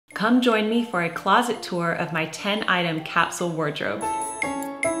Come join me for a closet tour of my 10-item capsule wardrobe.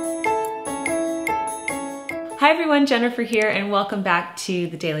 Hi everyone, Jennifer here, and welcome back to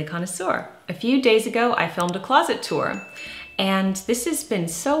the Daily Connoisseur. A few days ago, I filmed a closet tour, and this has been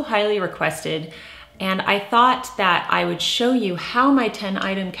so highly requested, and I thought that I would show you how my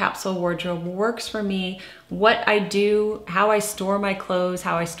 10-item capsule wardrobe works for me, what I do, how I store my clothes,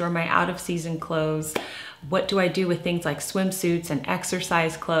 how I store my out-of-season clothes, what do I do with things like swimsuits and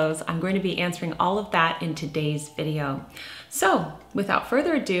exercise clothes. I'm going to be answering all of that in today's video. So, without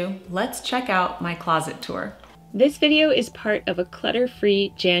further ado, let's check out my closet tour. This video is part of a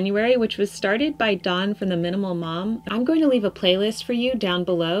Clutter-free January, which was started by Dawn from the Minimal Mom. I'm going to leave a playlist for you down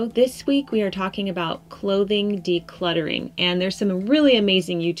below. This week we are talking about clothing decluttering, and there's some really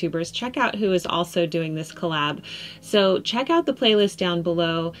amazing YouTubers. Check out who is also doing this collab. So check out the playlist down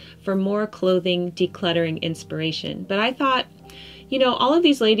below for more clothing decluttering inspiration. But I thought, you know, all of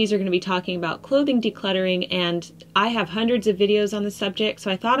these ladies are going to be talking about clothing decluttering, and I have hundreds of videos on the subject,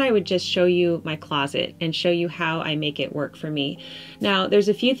 so I thought I would just show you my closet and show you how I make it work for me. Now, there's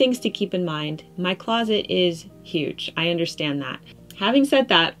a few things to keep in mind. My closet is huge. I understand that. Having said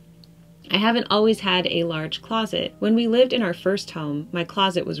that, I haven't always had a large closet. When we lived in our first home, my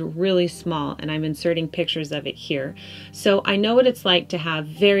closet was really small, and I'm inserting pictures of it here. So I know what it's like to have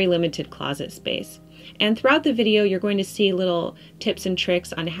very limited closet space. And throughout the video, you're going to see little tips and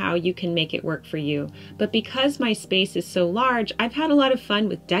tricks on how you can make it work for you. But because my space is so large, I've had a lot of fun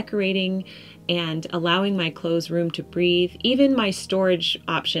with decorating and allowing my clothes room to breathe. Even my storage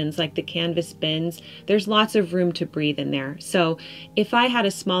options like the canvas bins, there's lots of room to breathe in there. So if I had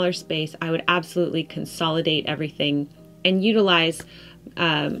a smaller space, I would absolutely consolidate everything and utilize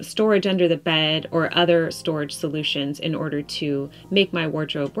storage under the bed or other storage solutions in order to make my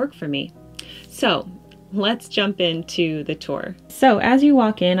wardrobe work for me. So let's jump into the tour. So as you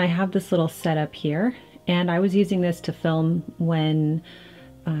walk in, I have this little setup here, and I was using this to film when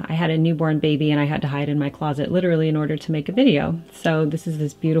I had a newborn baby and I had to hide in my closet literally in order to make a video. So this is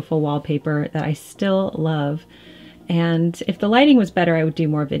this beautiful wallpaper that I still love. And if the lighting was better, I would do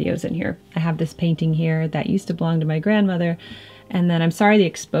more videos in here. I have this painting here that used to belong to my grandmother. And then I'm sorry the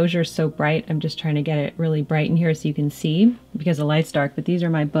exposure is so bright. I'm just trying to get it really bright in here so you can see because the light's dark, but these are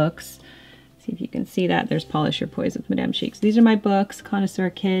my books. See if you can see that. There's Polish Your Poise with Madame Chic. So these are my books, Connoisseur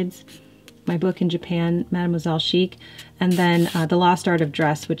Kids, my book in Japan, Madame Chic, and then The Lost Art of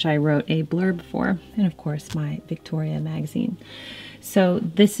Dress, which I wrote a blurb for, and of course my Victoria magazine. So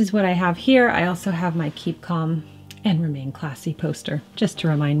this is what I have here. I also have my Keep Calm and Remain Classy poster, just to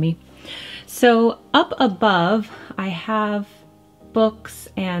remind me. So up above, I have books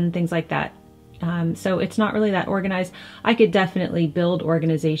and things like that. So it's not really that organized. I could definitely build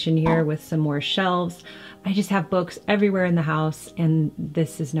organization here with some more shelves. I just have books everywhere in the house, and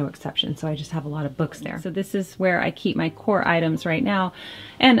this is no exception. So I just have a lot of books there. So this is where I keep my core items right now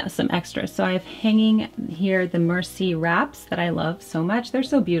and some extras. So I have hanging here the Merci wraps that I love so much. They're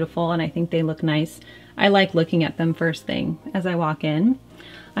so beautiful and I think they look nice. I like looking at them first thing as I walk in.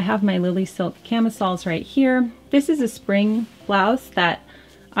 I have my Lily Silk camisoles right here. This is a spring blouse that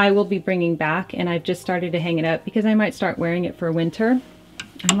I will be bringing back, and I've just started to hang it up because I might start wearing it for winter.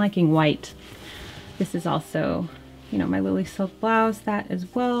 I'm liking white. This is also, you know, my Lily Silk blouse, that as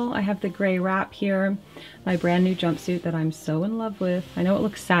well. I have the gray wrap here, my brand new jumpsuit that I'm so in love with. I know it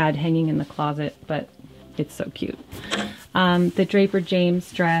looks sad hanging in the closet, but it's so cute. The Draper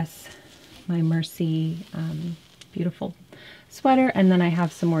James dress, my Merci beautiful sweater, and then I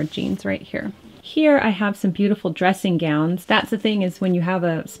have some more jeans right here. Here I have some beautiful dressing gowns. That's the thing, is when you have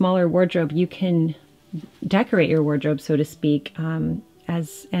a smaller wardrobe, you can decorate your wardrobe, so to speak,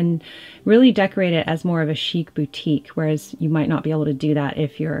 and really decorate it as more of a chic boutique, whereas you might not be able to do that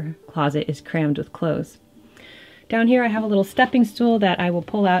if your closet is crammed with clothes. Down here I have a little stepping stool that I will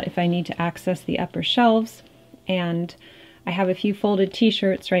pull out if I need to access the upper shelves, and I have a few folded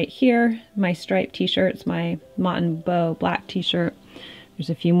t-shirts right here, my striped t-shirts, my Mott & Bow black t-shirt. There's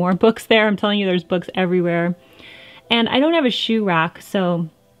a few more books there. I'm telling you, there's books everywhere. And I don't have a shoe rack, so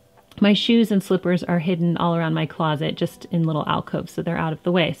my shoes and slippers are hidden all around my closet, just in little alcoves, so they're out of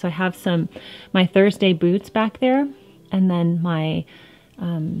the way. So I have my Thursday boots back there, and then my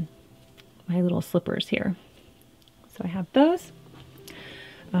little slippers here. So I have those.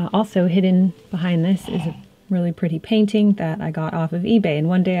 Also hidden behind this is a really pretty painting that I got off of eBay, and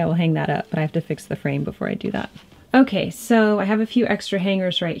one day I will hang that up, but I have to fix the frame before I do that. Okay, so I have a few extra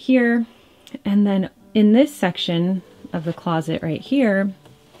hangers right here, and then in this section of the closet right here,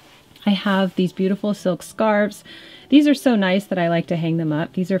 I have these beautiful silk scarves. These are so nice that I like to hang them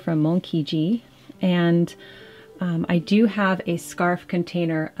up. These are from Monkiji, and I do have a scarf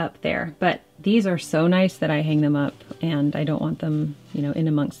container up there, but these are so nice that I hang them up and I don't want them, you know, in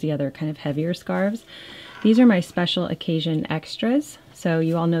amongst the other kind of heavier scarves. These are my special occasion extras. So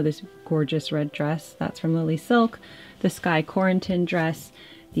you all know this gorgeous red dress, that's from Lily Silk. The Sky Quarantine dress,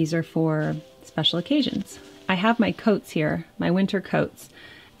 these are for special occasions. I have my coats here, my winter coats,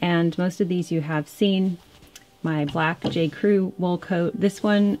 and most of these you have seen. My black J. Crew wool coat. This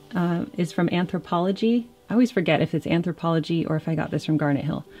one is from Anthropologie. I always forget if it's Anthropologie or if I got this from Garnet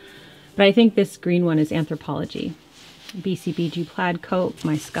Hill. But I think this green one is Anthropologie. BCBG plaid coat,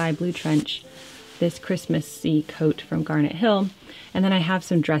 my sky blue trench, this Christmassy coat from Garnet Hill. And then I have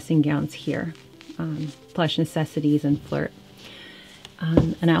some dressing gowns here, Plush Necessities and Flirt.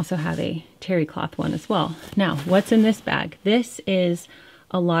 And I also have a terry cloth one as well. Now, what's in this bag? This is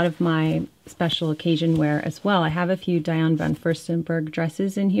a lot of my special occasion wear as well. I have a few Diane von Furstenberg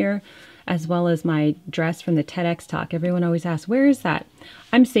dresses in here, as well as my dress from the TEDx talk. Everyone always asks, where is that?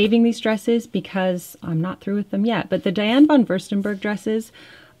 I'm saving these dresses because I'm not through with them yet. But the Diane von Furstenberg dresses,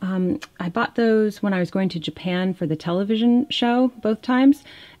 I bought those when I was going to Japan for the television show both times,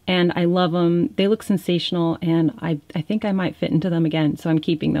 and I love them. They look sensational, and I think I might fit into them again, so I'm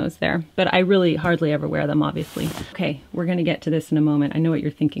keeping those there. But I really hardly ever wear them, obviously. Okay, we're gonna get to this in a moment. I know what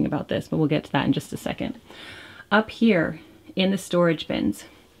you're thinking about this, but we'll get to that in just a second. Up here in the storage bins,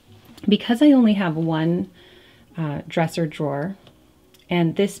 because I only have one dresser drawer,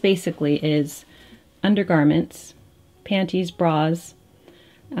 and this basically is undergarments, panties, bras,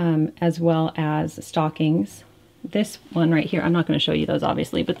 as well as stockings. This one right here, I'm not going to show you those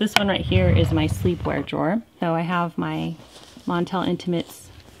obviously, but this one right here is my sleepwear drawer. So I have my Montel Intimates,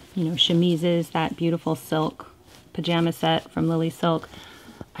 you know, chemises, that beautiful silk pajama set from Lily Silk.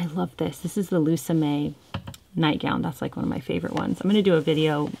 I love this. This is the Lusame nightgown. That's like one of my favorite ones. I'm going to do a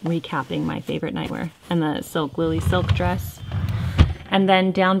video recapping my favorite nightwear. And the silk Lily Silk dress. And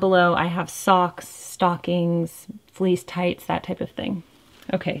then down below I have socks, stockings, fleece tights, that type of thing.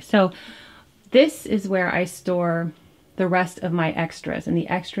 Okay, so this is where I store the rest of my extras, and the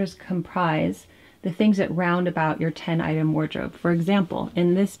extras comprise the things that round about your 10-item wardrobe. For example,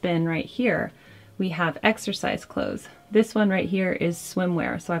 in this bin right here, we have exercise clothes. This one right here is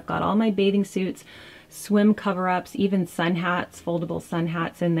swimwear. So I've got all my bathing suits, swim cover-ups, even sun hats, foldable sun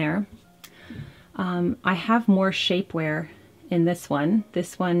hats in there. I have more shapewear in this one.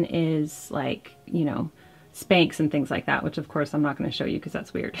 This one is like, you know, Spanx and things like that, which of course I'm not going to show you because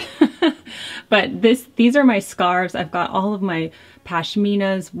that's weird. But these are my scarves. I've got all of my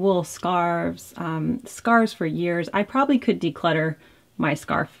pashminas, wool scarves, scarves for years. I probably could declutter my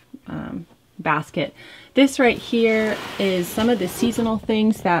scarf basket. This right here is some of the seasonal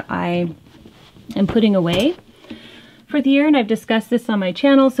things that I am putting away for the year, and I've discussed this on my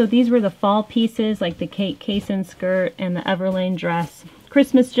channel. So these were the fall pieces, like the Kate Kaysen skirt and the Everlane dress.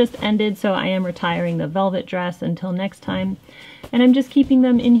 Christmas just ended, so I am retiring the velvet dress until next time, and I'm just keeping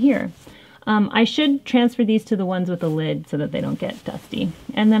them in here. I should transfer these to the ones with the lid so that they don't get dusty.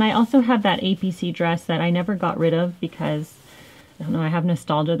 And then I also have that APC dress that I never got rid of because, I don't know, I have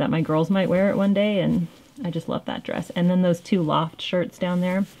nostalgia that my girls might wear it one day, and I just love that dress. And then those two loft shirts down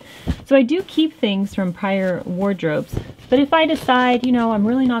there. So I do keep things from prior wardrobes, but if I decide, you know, I'm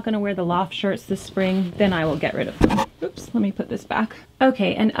really not going to wear the loft shirts this spring, then I will get rid of them. Oops, let me put this back.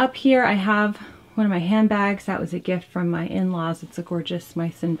 Okay, and up here I have one of my handbags. That was a gift from my in-laws. It's a gorgeous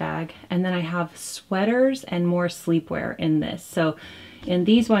Meissen bag. And then I have sweaters and more sleepwear in this. So in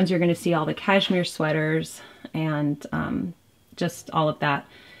these ones, you're going to see all the cashmere sweaters and just all of that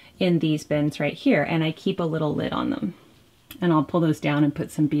in these bins right here. And I keep a little lid on them. And I'll pull those down and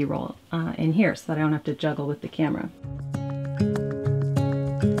put some B-roll in here so that I don't have to juggle with the camera.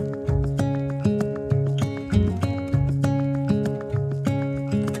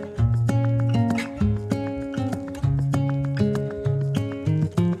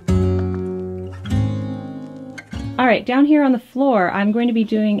 All right, down here on the floor, I'm going to be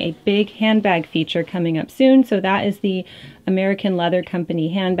doing a big handbag feature coming up soon. So that is the American Leather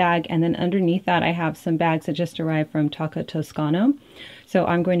Company handbag. And then underneath that, I have some bags that just arrived from Tocco Toscano. So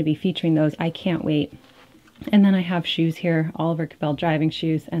I'm going to be featuring those. I can't wait. And then I have shoes here, Oliver Cabell driving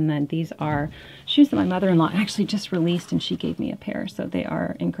shoes. And then these are shoes that my mother-in-law actually just released, and she gave me a pair. So they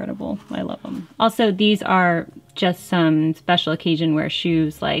are incredible. I love them. Also, these are just some special occasion wear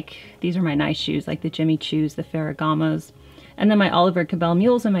shoes. Like, these are my nice shoes, like the Jimmy Choos, the Ferragamos. And then my Oliver Cabell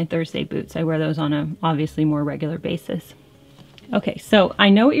mules and my Thursday boots. I wear those on a obviously more regular basis. Okay, so I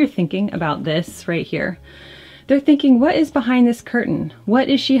know what you're thinking about this right here. They're thinking, what is behind this curtain? What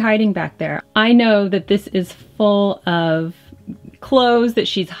is she hiding back there? I know that this is full of clothes that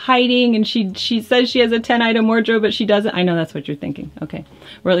she's hiding, and she says she has a 10-item wardrobe, but she doesn't. I know that's what you're thinking. Okay.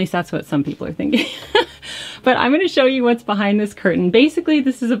 Or at least that's what some people are thinking. But I'm going to show you what's behind this curtain. Basically,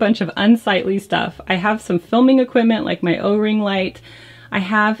 this is a bunch of unsightly stuff. I have some filming equipment like my O-ring light. I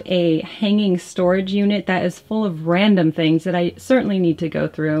have a hanging storage unit that is full of random things that I certainly need to go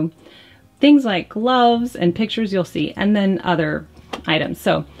through. Things like gloves and pictures you'll see, and then other items.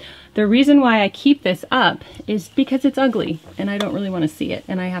 So the reason why I keep this up is because it's ugly and I don't really want to see it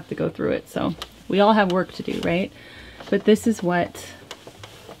and I have to go through it. So we all have work to do, right? But this is what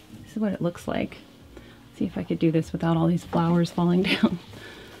it looks like. Let's see if I could do this without all these flowers falling down.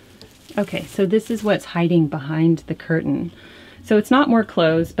 Okay, so this is what's hiding behind the curtain. So it's not more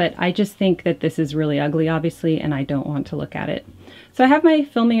clothes, but I just think that this is really ugly, obviously, and I don't want to look at it. So I have my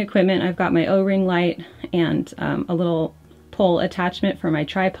filming equipment. I've got my O-ring light and a little pole attachment for my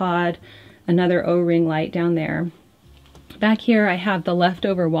tripod, another O-ring light down there. Back here I have the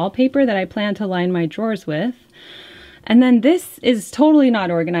leftover wallpaper that I plan to line my drawers with. And then this is totally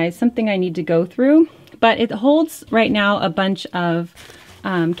not organized, something I need to go through, but it holds right now a bunch of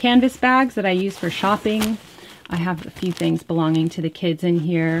canvas bags that I use for shopping. I have a few things belonging to the kids in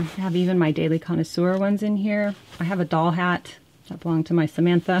here. I have even my Daily Connoisseur ones in here. I have a doll hat that belonged to my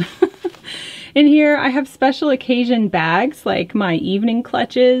Samantha. In here, I have special occasion bags, like my evening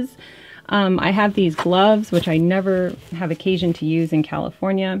clutches. I have these gloves, which I never have occasion to use in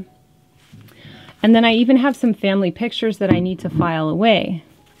California. And then I even have some family pictures that I need to file away.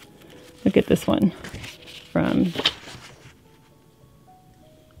 Look at this one from...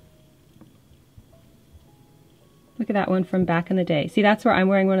 Look at that one from back in the day. See, that's where I'm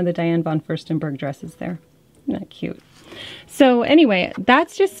wearing one of the Diane von Furstenberg dresses there. Isn't that cute? So anyway,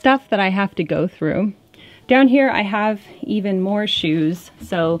 that's just stuff that I have to go through. Down here I have even more shoes.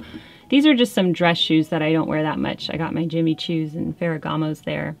 So these are just some dress shoes that I don't wear that much. I got my Jimmy Choos and Ferragamos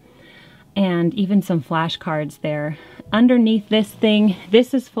there. And even some flashcards there. Underneath this thing,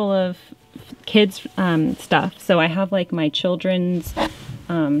 this is full of kids stuff. So I have like my children's,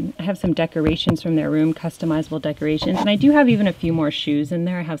 I have some decorations from their room, customizable decorations. And I do have even a few more shoes in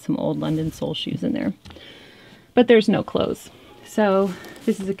there. I have some old London Soul shoes in there. But there's no clothes. So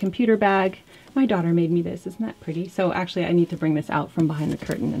this is a computer bag. My daughter made me this. Isn't that pretty? So actually I need to bring this out from behind the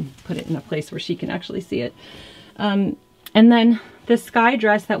curtain and put it in a place where she can actually see it. And then the sky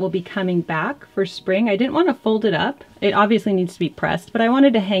dress that will be coming back for spring, I didn't want to fold it up. It obviously needs to be pressed, but I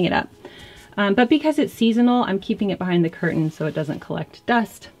wanted to hang it up. But because it's seasonal, I'm keeping it behind the curtain so it doesn't collect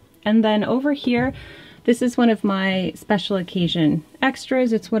dust. And then over here, this is one of my special occasion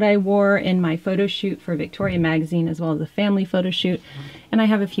extras. It's what I wore in my photo shoot for Victoria magazine, as well as a family photo shoot. And I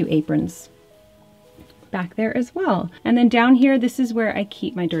have a few aprons back there as well. And then down here, this is where I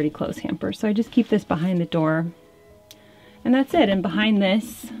keep my dirty clothes hamper. So I just keep this behind the door. And that's it. And behind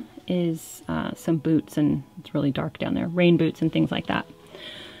this is some boots, and it's really dark down there, rain boots and things like that.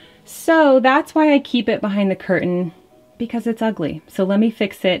 So that's why I keep it behind the curtain, because it's ugly. So let me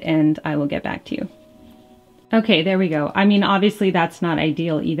fix it and I will get back to you. Okay, there we go. I mean, obviously that's not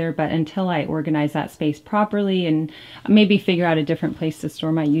ideal either, but until I organize that space properly and maybe figure out a different place to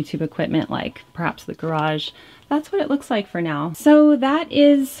store my YouTube equipment, like perhaps the garage, that's what it looks like for now. So that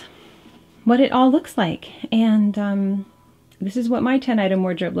is what it all looks like. And this is what my 10-item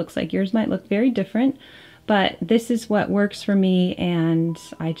wardrobe looks like. Yours might look very different, but this is what works for me, and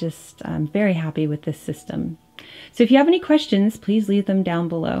I'm very happy with this system. So if you have any questions, please leave them down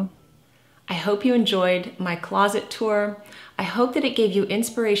below. I hope you enjoyed my closet tour. I hope that it gave you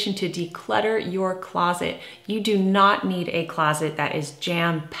inspiration to declutter your closet. You do not need a closet that is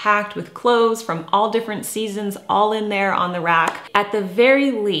jam-packed with clothes from all different seasons, all in there on the rack. At the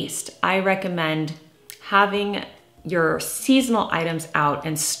very least, I recommend having your seasonal items out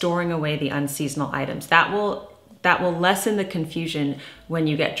and storing away the unseasonal items. That will lessen the confusion when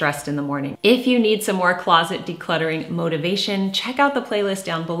you get dressed in the morning. If you need some more closet decluttering motivation, check out the playlist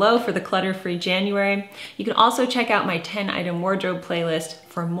down below for the Clutter-free January. You can also check out my 10-item wardrobe playlist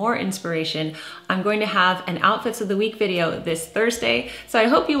for more inspiration. I'm going to have an Outfits of the Week video this Thursday, so I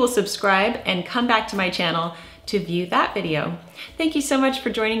hope you will subscribe and come back to my channel to view that video. Thank you so much for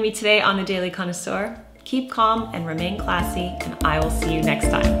joining me today on the Daily Connoisseur. Keep calm and remain classy, and I will see you next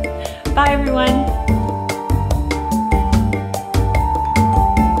time. Bye, everyone.